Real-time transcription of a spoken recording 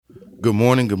Good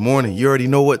morning, good morning. You already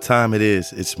know what time it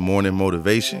is. It's Morning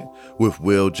Motivation with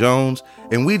Will Jones,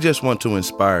 and we just want to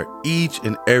inspire each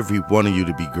and every one of you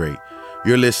to be great.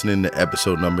 You're listening to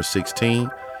episode number 16.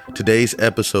 Today's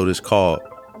episode is called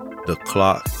The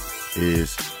Clock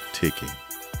is Ticking.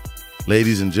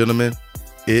 Ladies and gentlemen,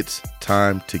 it's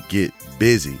time to get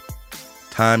busy.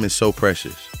 Time is so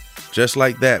precious. Just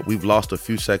like that, we've lost a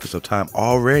few seconds of time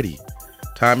already.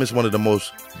 Time is one of the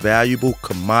most valuable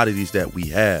commodities that we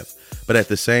have. But at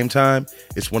the same time,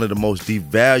 it's one of the most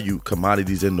devalued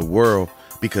commodities in the world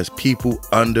because people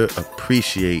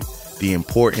underappreciate the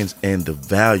importance and the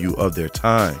value of their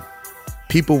time.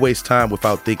 People waste time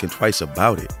without thinking twice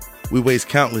about it. We waste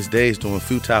countless days doing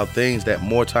futile things that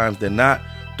more times than not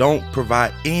don't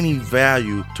provide any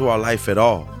value to our life at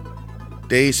all.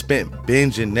 Days spent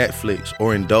binging Netflix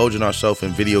or indulging ourselves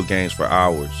in video games for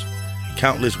hours.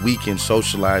 Countless weekends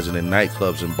socializing in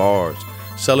nightclubs and bars,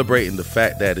 celebrating the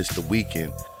fact that it's the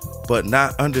weekend, but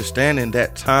not understanding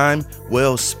that time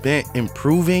well spent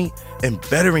improving and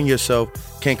bettering yourself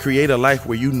can create a life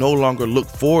where you no longer look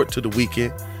forward to the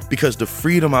weekend because the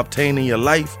freedom obtained in your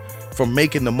life from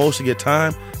making the most of your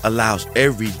time allows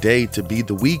every day to be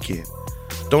the weekend.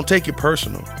 Don't take it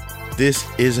personal. This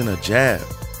isn't a jab.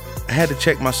 I had to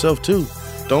check myself too.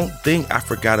 Don't think I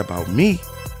forgot about me.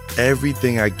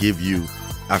 Everything I give you,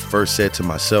 I first said to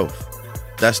myself.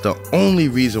 That's the only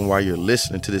reason why you're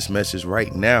listening to this message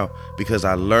right now, because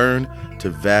I learned to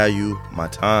value my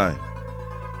time.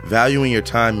 Valuing your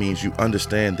time means you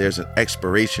understand there's an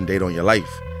expiration date on your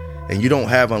life, and you don't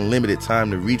have unlimited time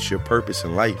to reach your purpose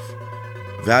in life.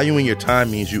 Valuing your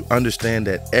time means you understand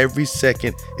that every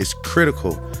second is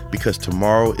critical because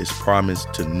tomorrow is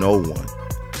promised to no one.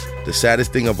 The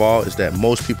saddest thing of all is that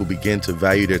most people begin to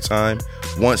value their time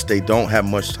once they don't have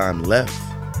much time left.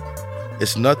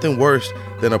 It's nothing worse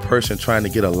than a person trying to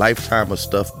get a lifetime of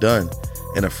stuff done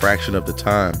in a fraction of the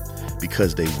time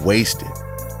because they wasted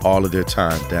all of their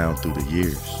time down through the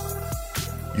years.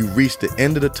 You reach the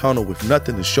end of the tunnel with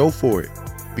nothing to show for it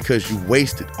because you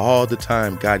wasted all the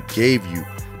time God gave you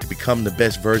to become the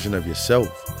best version of yourself.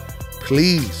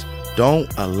 Please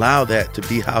don't allow that to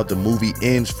be how the movie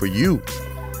ends for you.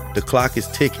 The clock is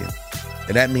ticking,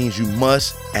 and that means you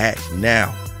must act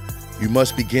now. You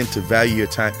must begin to value your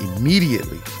time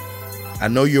immediately. I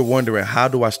know you're wondering, how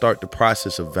do I start the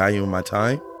process of valuing my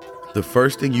time? The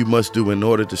first thing you must do in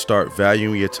order to start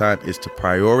valuing your time is to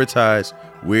prioritize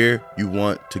where you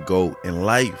want to go in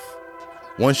life.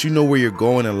 Once you know where you're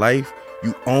going in life,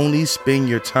 you only spend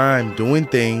your time doing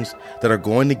things that are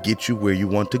going to get you where you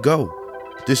want to go.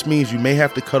 This means you may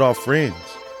have to cut off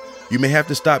friends. You may have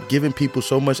to stop giving people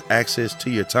so much access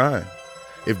to your time.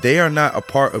 If they are not a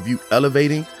part of you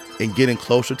elevating and getting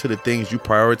closer to the things you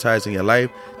prioritize in your life,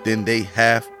 then they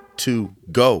have to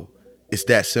go. It's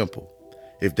that simple.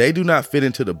 If they do not fit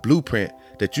into the blueprint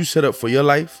that you set up for your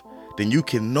life, then you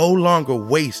can no longer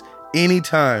waste any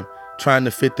time trying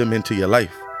to fit them into your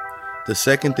life. The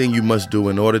second thing you must do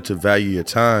in order to value your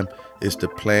time is to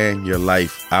plan your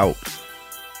life out.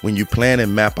 When you plan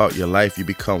and map out your life, you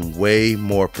become way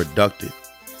more productive.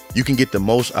 You can get the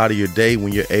most out of your day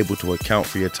when you're able to account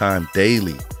for your time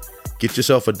daily. Get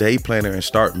yourself a day planner and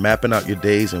start mapping out your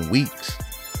days and weeks.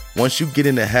 Once you get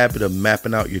in the habit of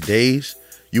mapping out your days,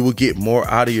 you will get more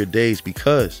out of your days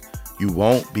because you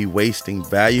won't be wasting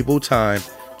valuable time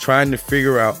trying to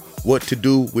figure out what to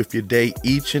do with your day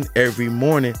each and every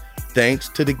morning thanks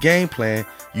to the game plan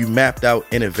you mapped out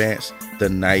in advance the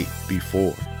night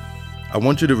before. I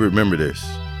want you to remember this.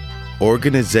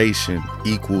 Organization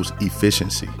equals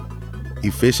efficiency.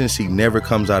 Efficiency never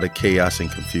comes out of chaos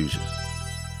and confusion.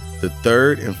 The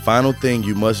third and final thing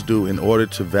you must do in order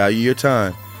to value your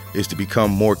time is to become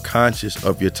more conscious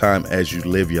of your time as you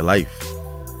live your life.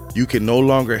 You can no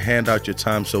longer hand out your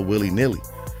time so willy-nilly.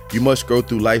 You must go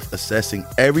through life assessing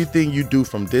everything you do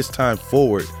from this time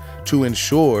forward to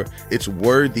ensure it's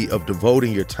worthy of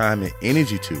devoting your time and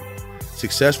energy to.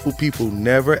 Successful people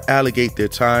never allocate their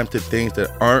time to things that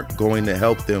aren't going to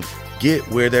help them get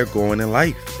where they're going in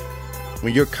life.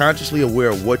 When you're consciously aware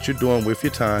of what you're doing with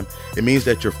your time, it means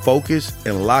that you're focused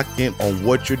and locked in on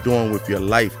what you're doing with your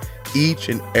life each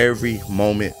and every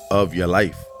moment of your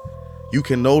life. You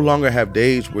can no longer have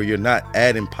days where you're not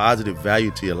adding positive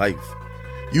value to your life.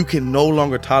 You can no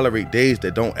longer tolerate days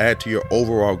that don't add to your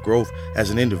overall growth as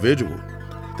an individual.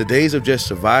 The days of just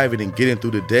surviving and getting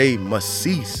through the day must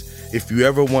cease if you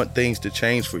ever want things to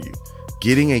change for you.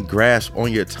 Getting a grasp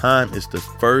on your time is the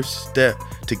first step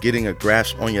to getting a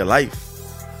grasp on your life.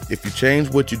 If you change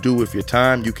what you do with your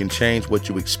time, you can change what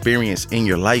you experience in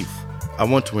your life. I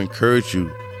want to encourage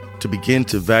you to begin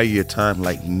to value your time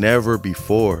like never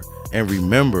before. And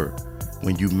remember,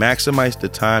 When you maximize the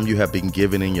time you have been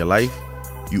given in your life,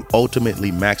 you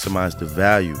ultimately maximize the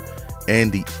value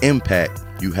and the impact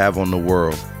you have on the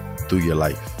world through your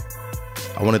life.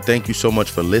 I want to thank you so much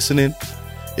for listening.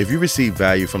 If you received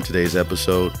value from today's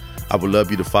episode, I would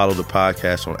love you to follow the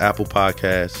podcast on Apple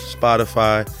Podcasts,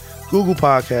 Spotify, Google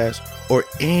Podcasts, or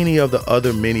any of the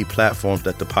other many platforms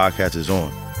that the podcast is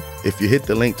on. If you hit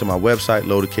the link to my website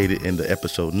located in the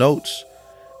episode notes,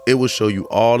 it will show you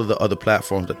all of the other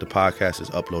platforms that the podcast is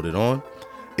uploaded on.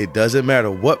 It doesn't matter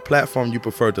what platform you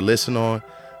prefer to listen on,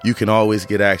 you can always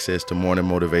get access to Morning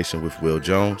Motivation with Will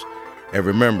Jones. And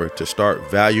remember to start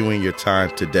valuing your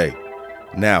time today.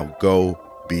 Now go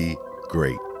be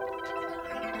great.